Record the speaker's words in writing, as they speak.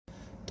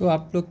तो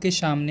आप लोग के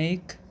सामने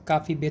एक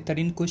काफ़ी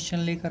बेहतरीन क्वेश्चन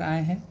लेकर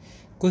आए हैं।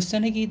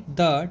 क्वेश्चन है कि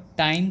the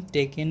time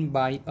taken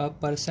by a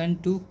person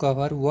to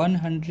cover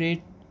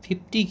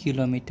 150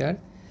 kilometre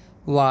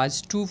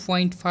was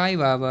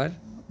 2.5 our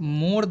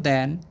more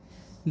than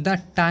the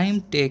time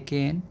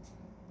taken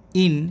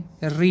in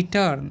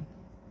return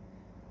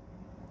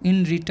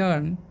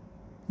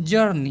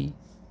journey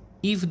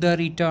if the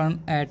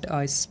return at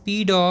a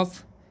speed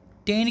of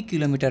 10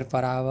 km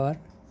per hour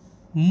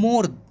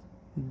more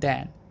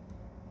than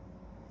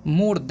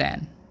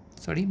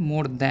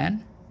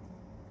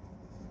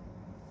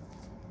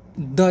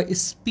the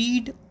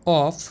speed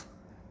of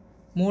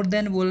more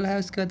than बोल रहा है,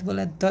 उसके बाद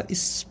बोला the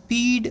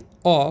speed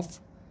of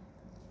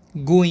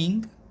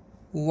going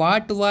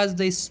what was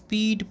the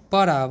speed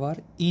per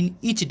hour in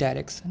each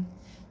direction.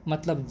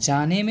 मतलब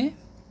जाने में,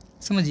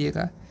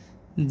 समझिएगा,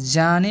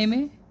 जाने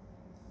में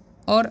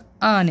और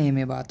आने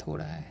में बात हो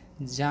रहा है,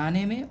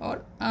 जाने में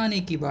और आने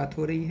की बात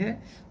हो रही है।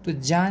 तो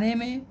जाने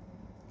में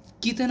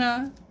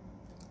कितना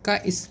का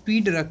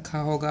स्पीड रखा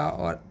होगा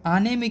और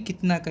आने में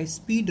कितना का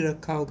स्पीड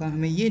रखा होगा,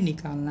 हमें ये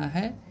निकालना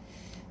है।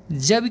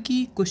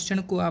 जबकि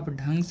क्वेश्चन को आप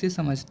ढंग से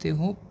समझते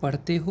हो,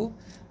 पढ़ते हो,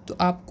 तो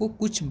आपको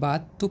कुछ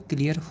बात तो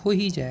क्लियर हो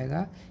ही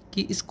जाएगा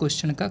कि इस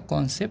क्वेश्चन का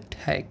कॉन्सेप्ट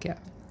है क्या।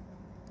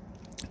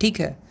 ठीक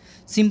है,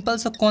 सिंपल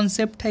सा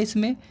कॉन्सेप्ट है।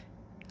 इसमें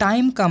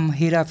टाइम का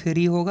हेरा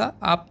फेरी होगा।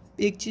 आप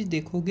एक चीज़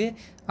देखोगे,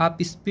 आप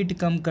स्पीड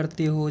कम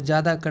करते हो,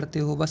 ज़्यादा करते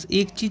हो, बस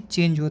एक चीज़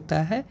चेंज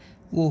होता है,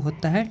 वो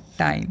होता है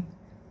टाइम।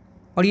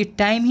 और ये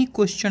टाइम ही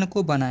क्वेश्चन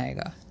को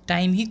बनाएगा,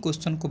 टाइम ही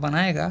क्वेश्चन को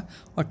बनाएगा।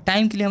 और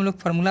टाइम के लिए हम लोग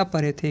फार्मूला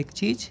पढ़े थे एक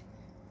चीज़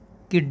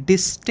कि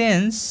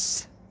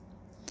डिस्टेंस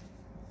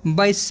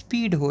बाय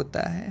स्पीड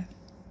होता है।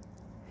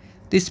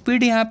 तो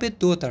स्पीड यहाँ पे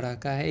दो तरह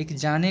का है, एक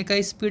जाने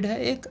का स्पीड है,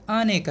 एक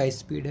आने का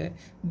स्पीड है,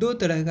 दो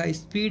तरह का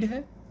स्पीड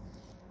है।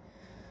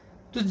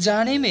 तो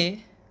जाने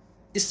में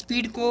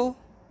स्पीड को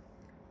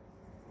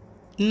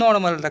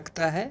नॉर्मल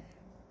रखता है।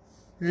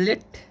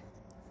 Let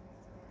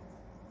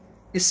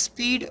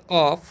speed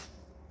of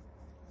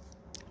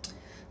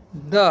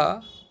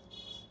the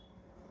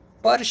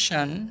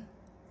person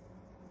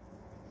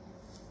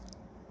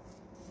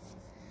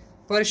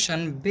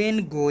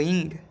when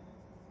going,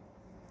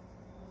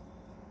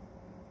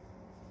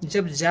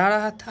 जब जा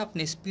रहा था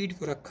अपने स्पीड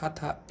को रखा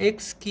था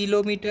x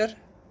किलोमीटर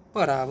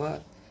पर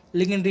आवर,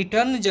 लेकिन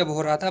रिटर्न जब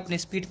हो रहा था अपने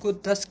स्पीड को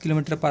 10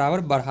 किलोमीटर पर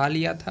आवर बढ़ा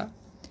लिया था।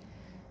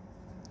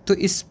 तो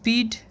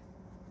स्पीड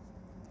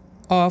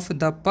ऑफ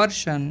द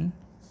पर्सन,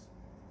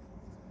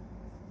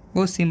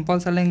 वो सिंपल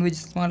सा लैंग्वेज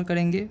इस्तेमाल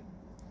करेंगे,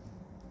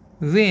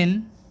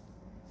 व्हेन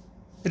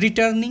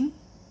रिटर्निंग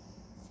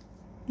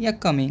या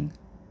कमिंग,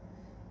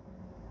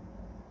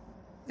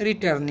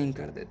 रिटर्निंग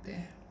कर देते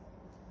हैं।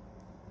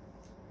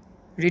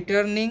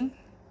 रिटर्निंग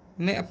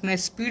में अपना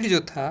स्पीड जो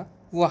था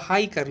वो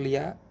हाई कर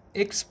लिया,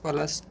 x +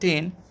 10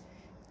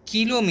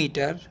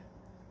 किलोमीटर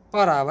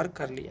पर आवर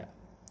कर लिया।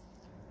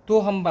 तो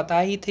हम बता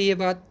ही थे ये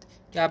बात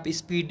कि आप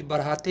स्पीड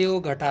बढ़ाते हो,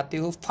 घटाते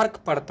हो, फ़र्क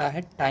पड़ता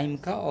है टाइम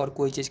का, और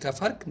कोई चीज़ का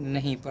फ़र्क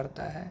नहीं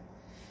पड़ता है।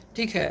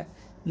 ठीक है,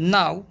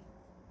 नाउ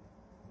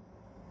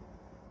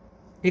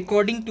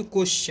अकॉर्डिंग टू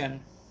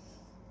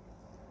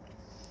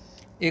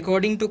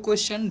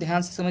क्वेश्चन,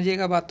 ध्यान से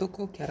समझिएगा बातों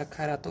को, क्या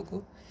रखा है रातों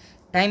को।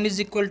 Time is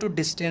equal to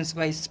distance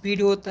by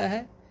speed होता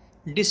है।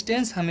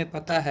 डिस्टेंस हमें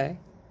पता है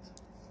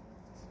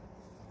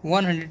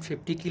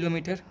 150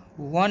 किलोमीटर,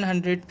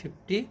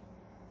 150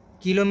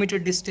 किलोमीटर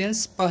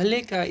डिस्टेंस।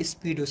 पहले का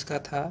स्पीड उसका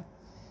था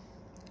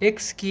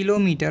x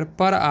kilometre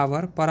per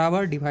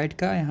hour divide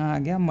का यहाँ आ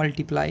गया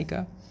मल्टीप्लाई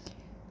का।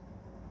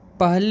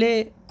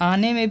 पहले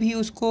आने में भी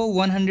उसको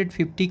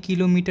 150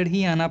 किलोमीटर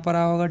ही आना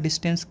पड़ा होगा,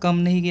 डिस्टेंस कम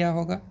नहीं गया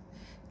होगा।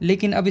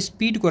 लेकिन अब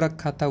स्पीड को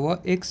रखा था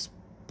वह x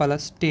 +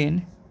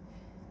 10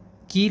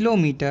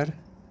 किलोमीटर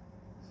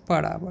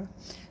पर आवर।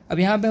 अब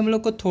यहाँ पे हम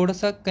लोग को थोड़ा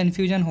सा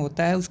कन्फ्यूजन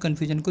होता है, उस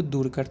कन्फ्यूजन को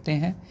दूर करते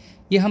हैं।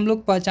 ये हम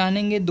लोग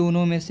पहचानेंगे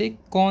दोनों में से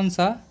कौन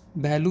सा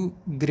वैल्यू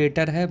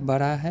ग्रेटर है,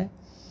 बड़ा है।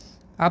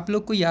 आप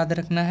लोग को याद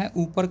रखना है,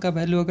 ऊपर का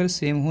वैल्यू अगर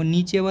सेम हो,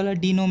 नीचे वाला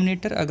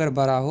डिनोमिनेटर अगर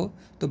बड़ा हो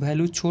तो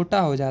वैल्यू छोटा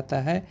हो जाता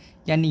है।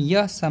 यानी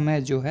यह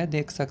समय जो है,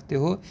 देख सकते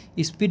हो,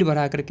 स्पीड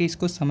बढ़ा करके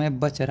इसको समय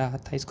बच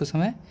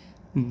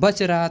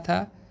रहा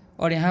था,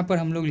 और यहाँ पर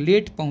हम लोग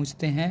लेट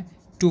पहुँचते हैं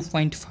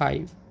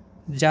 2.5,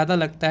 ज़्यादा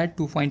लगता है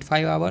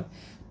 2.5 आवर।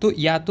 तो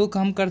या तो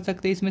हम कर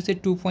सकते हैं इसमें से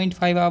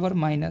 2.5 आवर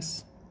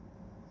माइनस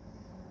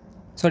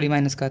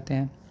कहते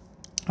हैं।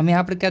 हम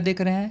यहाँ पर क्या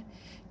देख रहे हैं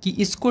कि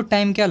इसको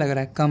टाइम क्या लग रहा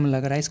है, कम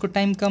लग रहा है, इसको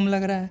टाइम कम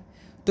लग रहा है।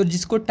 तो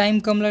जिसको टाइम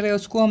कम लग रहा है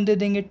उसको हम दे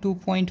देंगे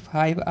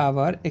 2.5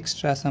 आवर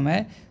एक्स्ट्रा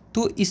समय।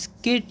 तो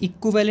इसके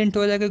इक्विवेलेंट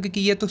हो जाएगा,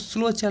 क्योंकि ये तो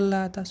स्लो चल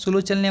रहा था।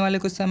 स्लो चलने वाले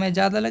को समय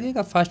ज़्यादा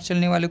लगेगा, फास्ट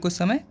चलने वाले को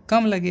समय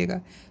कम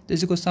लगेगा। तो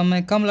इसको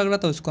समय कम लग रहा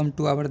था, उसको हम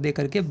 2 आवर दे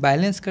करके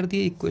बैलेंस कर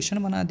दिए,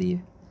 इक्वेशन बना दिए।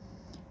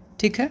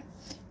 ठीक है,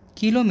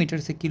 किलोमीटर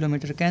से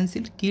किलोमीटर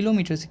कैंसिल,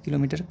 किलोमीटर से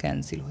किलोमीटर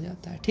कैंसिल हो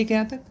जाता है। ठीक है,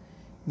 यहाँ तक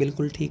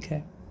बिल्कुल ठीक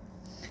है।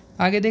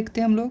 आगे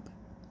देखते हैं हम लोग।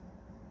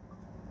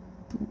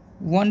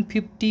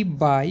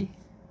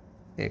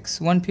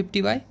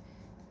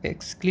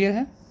 150/x क्लियर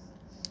है।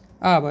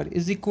 Our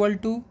is equal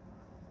to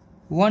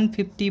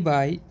 150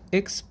 by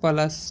x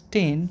plus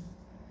 10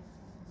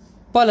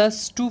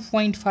 plus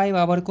 2.5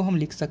 our को हम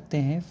लिख सकते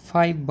हैं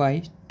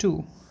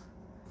 5/2,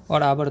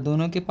 और आवर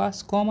दोनों के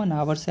पास कॉमन,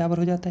 आवर से आवर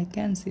हो जाता है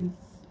कैंसिल।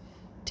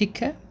 ठीक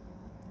है,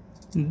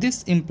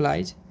 दिस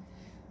इम्प्लाइज,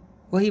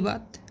 वही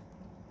बात,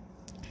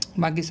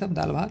 बाकी सब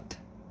दाल भात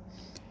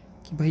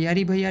कि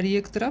भैयारी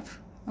एक तरफ,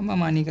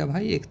 मामानी का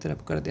भाई एक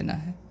तरफ कर देना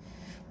है।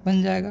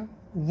 बन जाएगा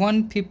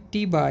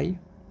 150 बाई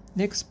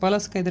एक्स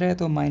प्लस का इधर है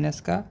तो माइनस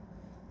का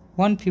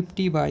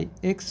 150 बाई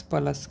एक्स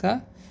प्लस का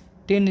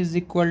 10 इज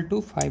इक्वल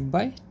टू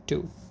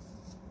 5/2।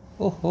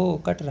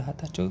 ओहो कट रहा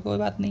था, चलो कोई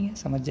बात नहीं है,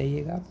 समझ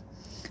जाइएगा आप।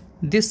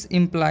 दिस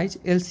इम्प्लाइज,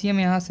 एलसीएम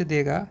यहाँ से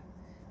देगा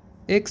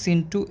x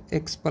into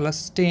x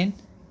plus 10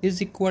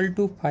 is equal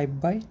to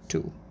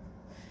 5/2।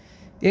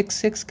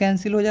 x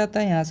cancel हो जाता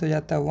है, यहाँ से हो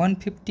जाता है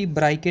 150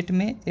 ब्रैकेट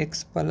में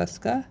x प्लस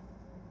का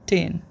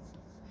 10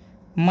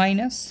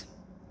 माइनस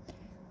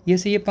ये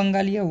से ये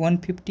पंगा लिया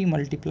 150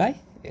 मल्टीप्लाई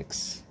x।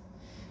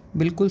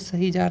 बिल्कुल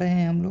सही जा रहे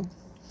हैं हम लोग।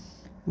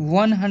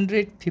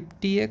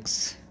 150x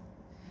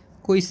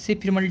को इससे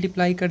फिर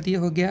मल्टीप्लाई कर दिए,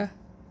 हो गया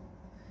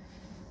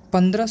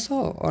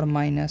 1500 और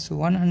minus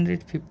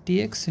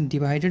 150x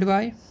divided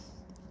by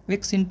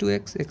x into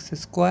x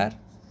square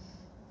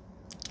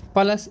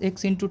plus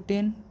x into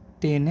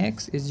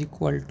 10x is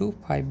equal to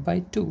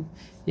 5/2।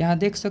 यहाँ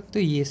देख सकते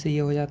हो ये से ये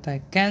हो जाता है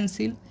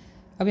कैंसिल।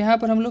 अब यहाँ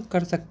पर हम लोग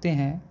कर सकते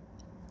हैं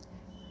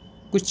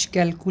कुछ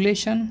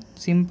कैलकुलेशन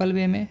सिंपल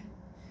वे में।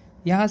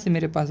 यहाँ से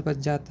मेरे पास बच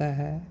जाता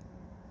है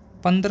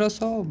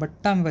 1500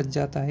 बट्टा में बच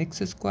जाता है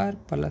एक्स स्क्वायर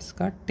प्लस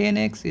का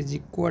 10x is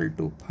equal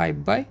to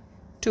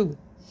 5/2।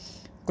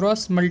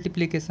 Cross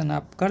multiplication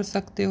आप कर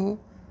सकते हो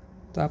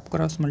तो आप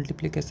क्रॉस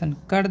मल्टीप्लिकेशन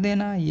कर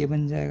देना, ये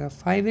बन जाएगा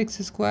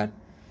 5x स्क्वायर,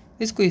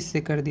 इसको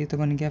इससे कर दिए तो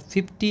बन गया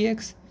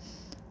 50x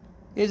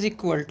इज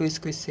इक्वल टू,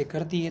 इसको इससे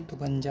कर दिए तो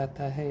बन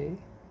जाता है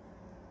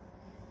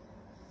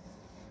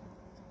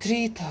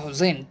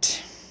 3000।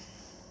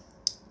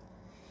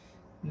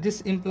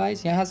 दिस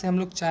इम्प्लाइज, यहाँ से हम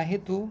लोग चाहे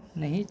तो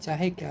नहीं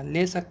चाहे क्या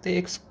ले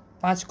सकते, x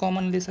 5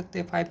 कॉमन ले सकते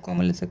हैं, 5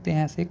 कॉमन ले सकते हैं,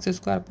 यहाँ से एक्स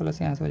स्क्वायर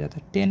प्लस यहाँ से हो जाता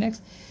है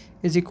 10x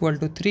इज इक्वल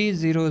टू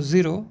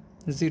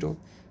 3000।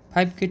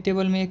 5 के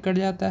टेबल में एक कट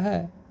जाता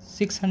है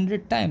 600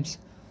 टाइम्स,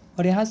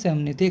 और यहाँ से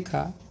हमने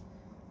देखा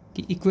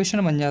कि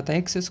इक्वेशन बन जाता है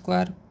एक्स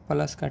स्क्वायर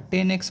प्लस का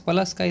 10x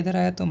प्लस का इधर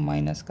आया तो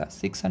माइनस का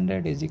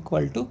 600 इज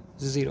इक्वल टू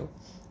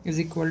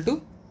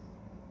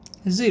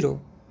 0।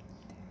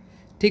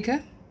 ठीक है,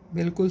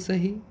 बिल्कुल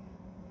सही।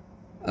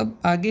 अब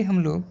आगे हम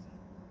लोग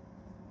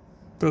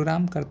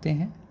प्रोग्राम करते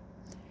हैं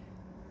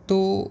तो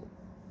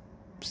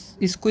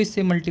इसको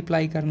इससे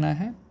मल्टीप्लाई करना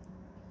है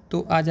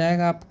तो आ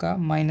जाएगा आपका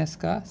माइनस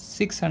का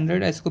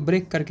 600, इसको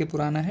ब्रेक करके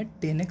पुराना है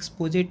 10x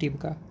पॉजिटिव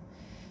का,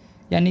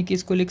 यानी कि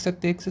इसको लिख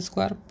सकते हैं x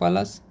square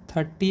plus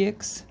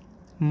 30x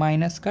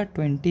minus का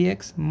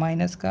 20x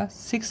माइनस का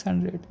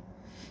 600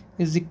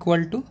 इज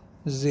इक्वल टू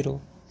 0।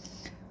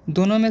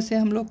 दोनों में से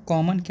हम लोग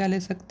कॉमन क्या ले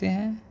सकते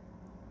हैं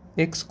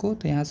x को,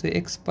 तो यहाँ से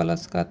x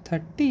प्लस का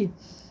 30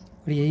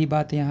 और यही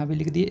बात यहाँ भी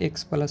लिख दी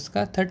x प्लस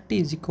का 30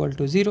 इज इक्वल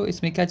टू 0।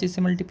 इसमें क्या चीज़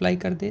से मल्टीप्लाई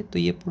कर दे तो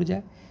ये पुर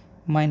जाए,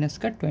 माइनस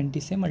का 20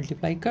 से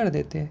मल्टीप्लाई कर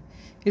देते हैं।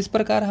 इस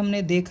प्रकार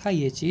हमने देखा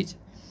ये चीज़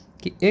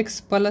कि x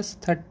प्लस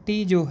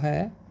 30 जो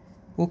है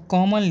वो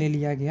कॉमन ले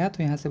लिया गया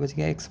तो यहाँ से बच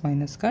गया x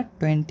माइनस का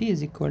 20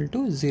 इज इक्वल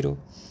टू 0।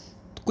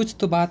 कुछ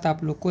तो बात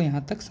आप लोग को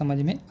यहाँ तक समझ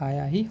में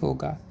आया ही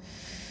होगा।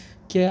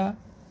 क्या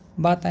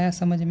बात आया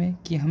समझ में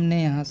कि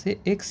हमने यहाँ से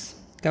x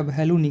का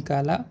वैल्यू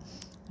निकाला,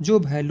 जो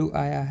वैल्यू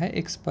आया है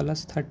x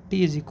plus 30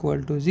 is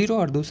equal to 0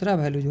 और दूसरा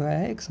वैल्यू जो आया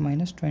है x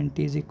minus 20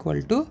 is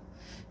equal to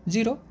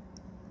 0।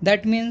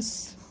 That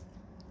means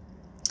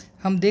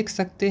हम देख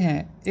सकते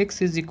हैं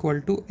x इज इक्वल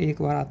टू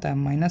एक बार आता है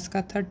माइनस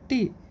का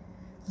 30,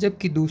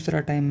 जबकि दूसरा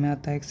टाइम में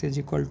आता है x is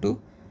equal to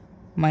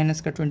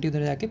minus का 20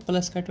 उधर जाके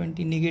प्लस का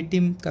 20।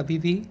 निगेटिव कभी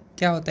भी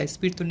क्या होता है,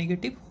 स्पीड तो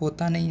निगेटिव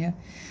होता नहीं है।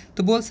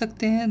 तो बोल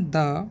सकते हैं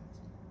the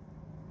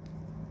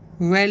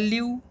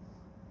value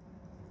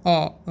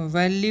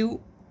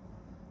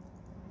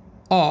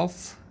of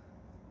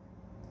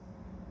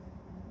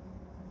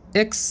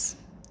x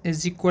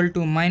is equal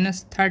to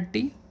minus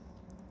 30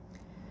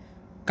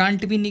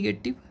 can't be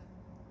negative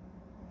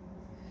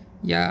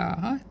या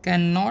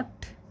can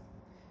not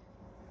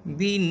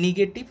be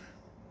negative,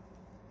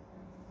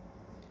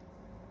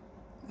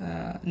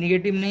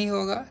 negative नहीं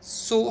होगा।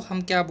 सो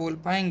हम क्या बोल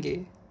पाएंगे,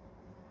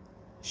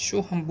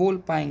 हम बोल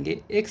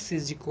पाएंगे x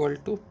इज इक्वल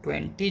टू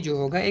 20 जो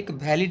होगा एक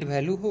वैलिड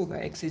वैल्यू होगा,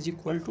 x इज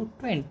इक्वल टू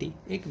 20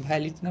 एक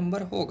वैलिड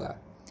नंबर होगा।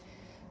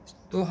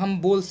 तो हम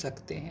बोल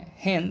सकते हैं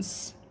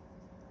hence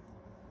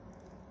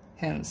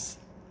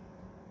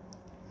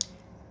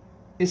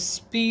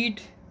speed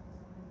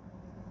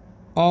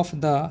of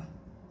the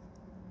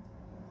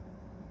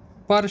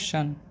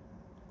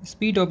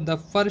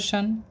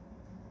person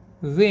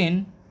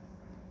when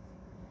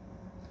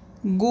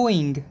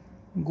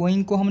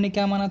going को हमने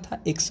क्या माना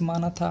था, x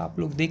माना था। आप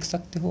लोग देख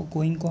सकते हो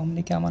गोइंग को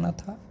हमने क्या माना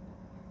था,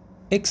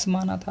 x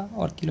माना था,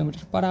 और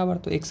किलोमीटर पर आवर,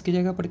 तो x की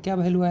जगह पर क्या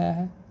वैल्यू आया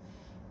है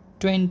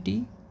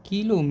 20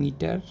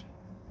 किलोमीटर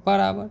पर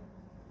आवर।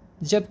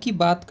 जबकि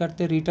बात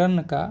करते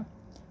रिटर्न का,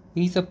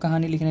 यही सब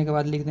कहानी लिखने के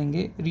बाद लिख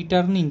देंगे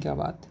रिटर्निंग का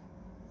बात,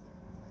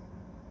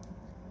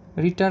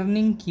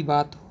 रिटर्निंग की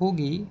बात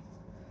होगी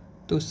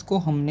तो उसको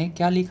हमने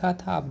क्या लिखा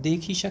था आप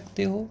देख ही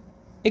सकते हो,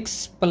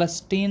 x +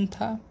 10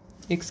 था,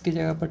 x की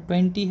जगह पर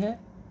 20 है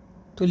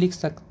तो लिख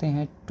सकते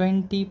हैं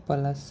 20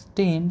 +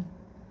 10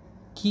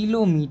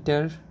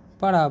 kilometre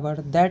per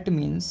hour, that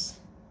means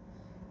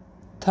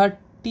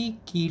 30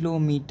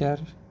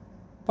 kilometre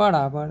per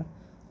hour.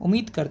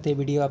 उम्मीद करते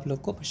वीडियो आप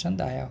लोग को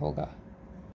पसंद आया होगा।